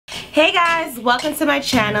Hey guys, welcome to my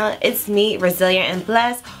channel. It's me, Resilient and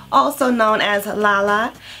Blessed, also known as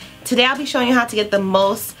Lala. Today I'll be showing you how to get the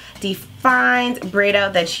most defined braid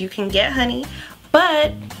out that you can get, honey.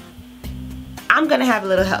 But I'm gonna have a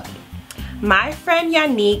little help. My friend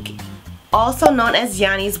Yani, also known as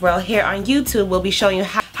Yani's World here on YouTube, will be showing you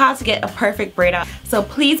how to get a perfect braid out. So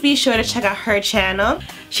please be sure to check out her channel.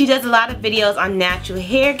 She does a lot of videos on natural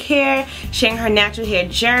hair care, sharing her natural hair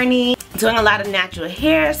journey, doing a lot of natural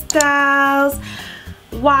hairstyles,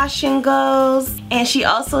 wash and goes, and she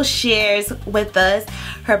also shares with us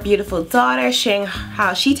her beautiful daughter, sharing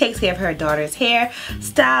how she takes care of her daughter's hair,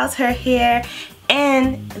 styles her hair,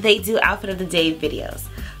 and they do outfit of the day videos.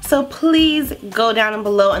 So please go down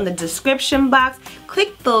below in the description box,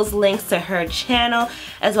 click those links to her channel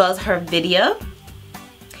as well as her video.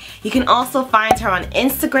 You can also find her on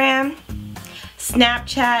Instagram,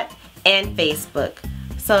 Snapchat, and Facebook.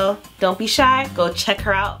 So don't be shy, go check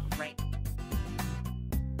her out right.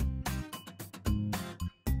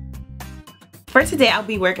 For today, I'll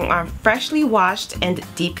be working on freshly washed and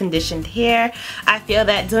deep conditioned hair. I feel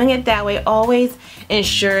that doing it that way always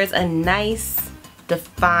ensures a nice,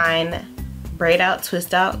 defined braid out,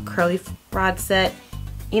 twist out, curly rod set,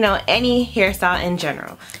 you know, any hairstyle in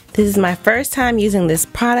general. This is my first time using this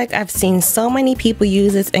product. I've seen so many people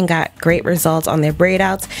use this and got great results on their braid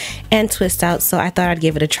outs and twist outs, so I thought I'd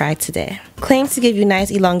give it a try today. Claims to give you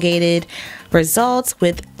nice elongated results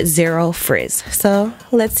with zero frizz. So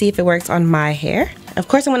let's see if it works on my hair. Of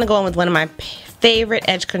course, I'm gonna go in with one of my favorite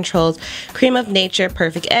edge controls, Cream of Nature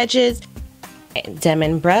Perfect Edges,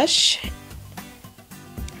 Demon brush,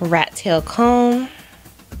 rat tail comb,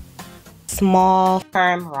 small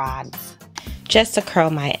firm rods, just to curl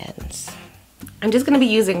my ends. I'm just going to be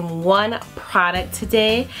using one product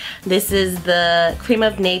today. This is the Cream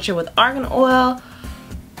of Nature with Argan Oil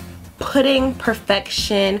Pudding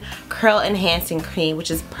Perfection Curl Enhancing Cream, which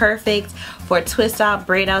is perfect for twist out,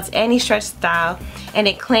 braid outs, any stretch style, and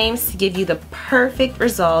it claims to give you the perfect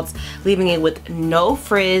results, leaving it with no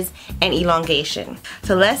frizz and elongation.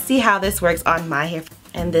 So let's see how this works on my hair.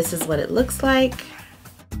 And this is what it looks like.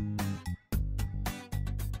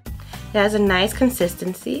 It has a nice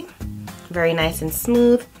consistency, very nice and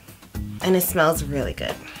smooth, and it smells really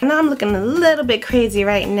good. I know I'm looking a little bit crazy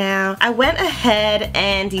right now. I went ahead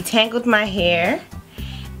and detangled my hair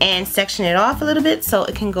and sectioned it off a little bit so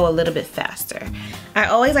it can go a little bit faster. I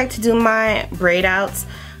always like to do my braid outs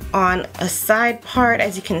on a side part,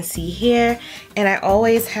 as you can see here, and I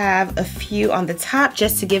always have a few on the top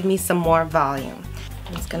just to give me some more volume.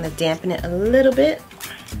 I'm just gonna dampen it a little bit.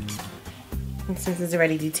 And since it's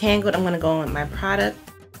already detangled, I'm gonna go in with my product.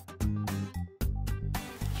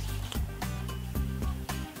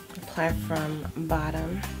 Apply from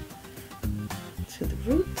bottom to the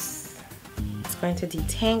roots. It's going to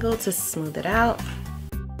detangle to smooth it out.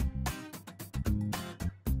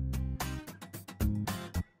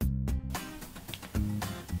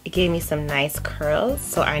 It gave me some nice curls,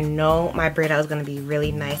 so I know my braid out is gonna be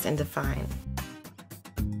really nice and defined.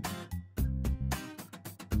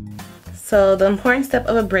 So the important step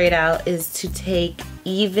of a braid out is to take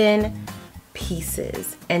even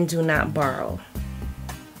pieces and do not borrow.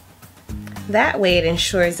 That way it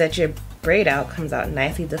ensures that your braid out comes out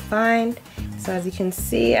nicely defined. So as you can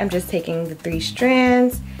see, I'm just taking the 3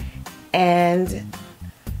 strands and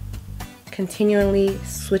continually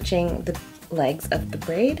switching the legs of the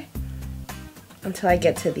braid until I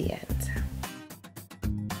get to the end.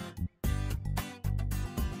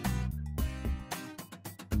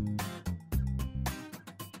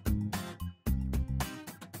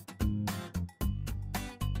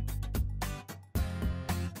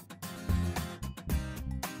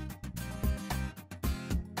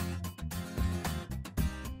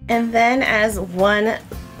 And then as one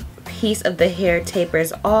piece of the hair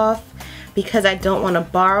tapers off, because I don't want to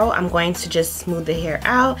borrow, I'm going to just smooth the hair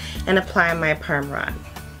out and apply my perm rod.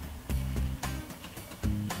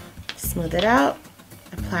 Smooth it out,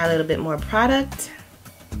 apply a little bit more product.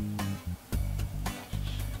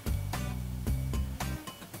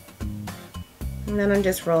 And then I'm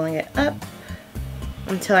just rolling it up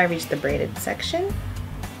until I reach the braided section.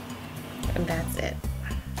 And that's it.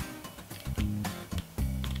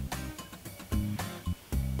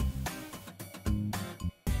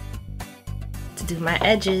 Do my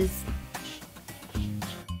edges.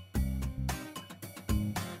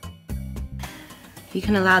 You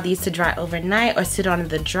can allow these to dry overnight or sit on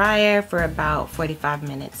the dryer for about 45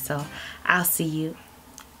 minutes. So I'll see you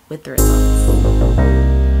with the results.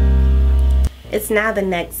 It's now the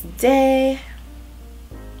next day.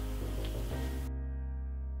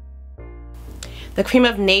 The Cream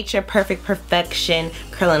of Nature Perfect Perfection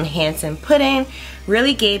Curl Enhancing Pudding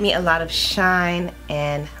really gave me a lot of shine,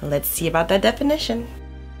 and let's see about that definition.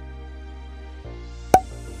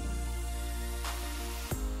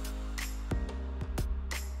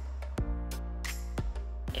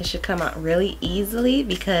 It should come out really easily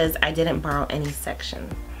because I didn't borrow any section.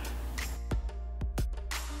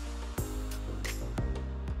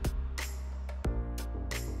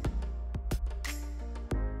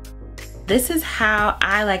 This is how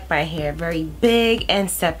I like my hair, very big and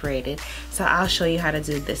separated. So I'll show you how to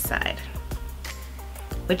do this side.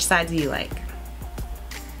 Which side do you like?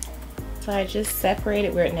 So I just separate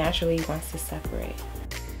it where it naturally wants to separate.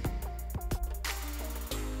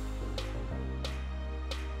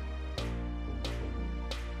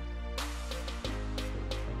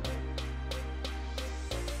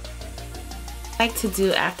 What I like to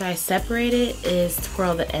do after I separate it is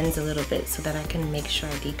twirl the ends a little bit so that I can make sure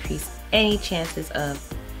I decrease any chances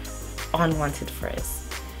of unwanted frizz.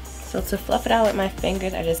 So to fluff it out with my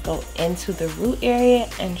fingers, I just go into the root area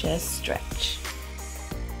and just stretch.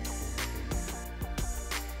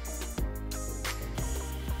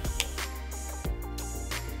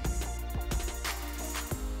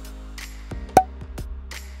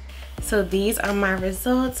 So these are my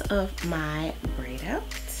results of my braid out.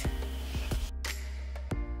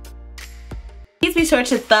 Please be sure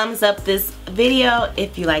to thumbs up this video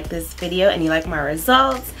if you like this video and you like my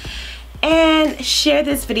results, and share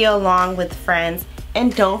this video along with friends,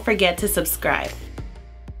 and don't forget to subscribe.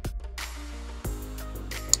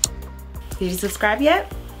 Did you subscribe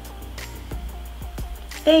yet?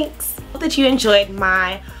 Thanks. Hope that you enjoyed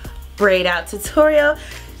my braid out tutorial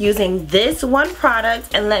using this one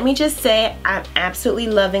product, and let me just say I'm absolutely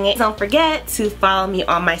loving it. Don't forget to follow me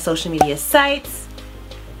on my social media sites,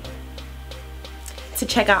 to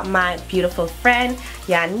check out my beautiful friend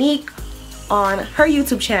Yani on her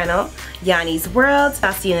YouTube channel, Yani's World.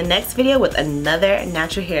 I'll see you in the next video with another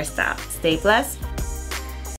natural hairstyle. Stay blessed.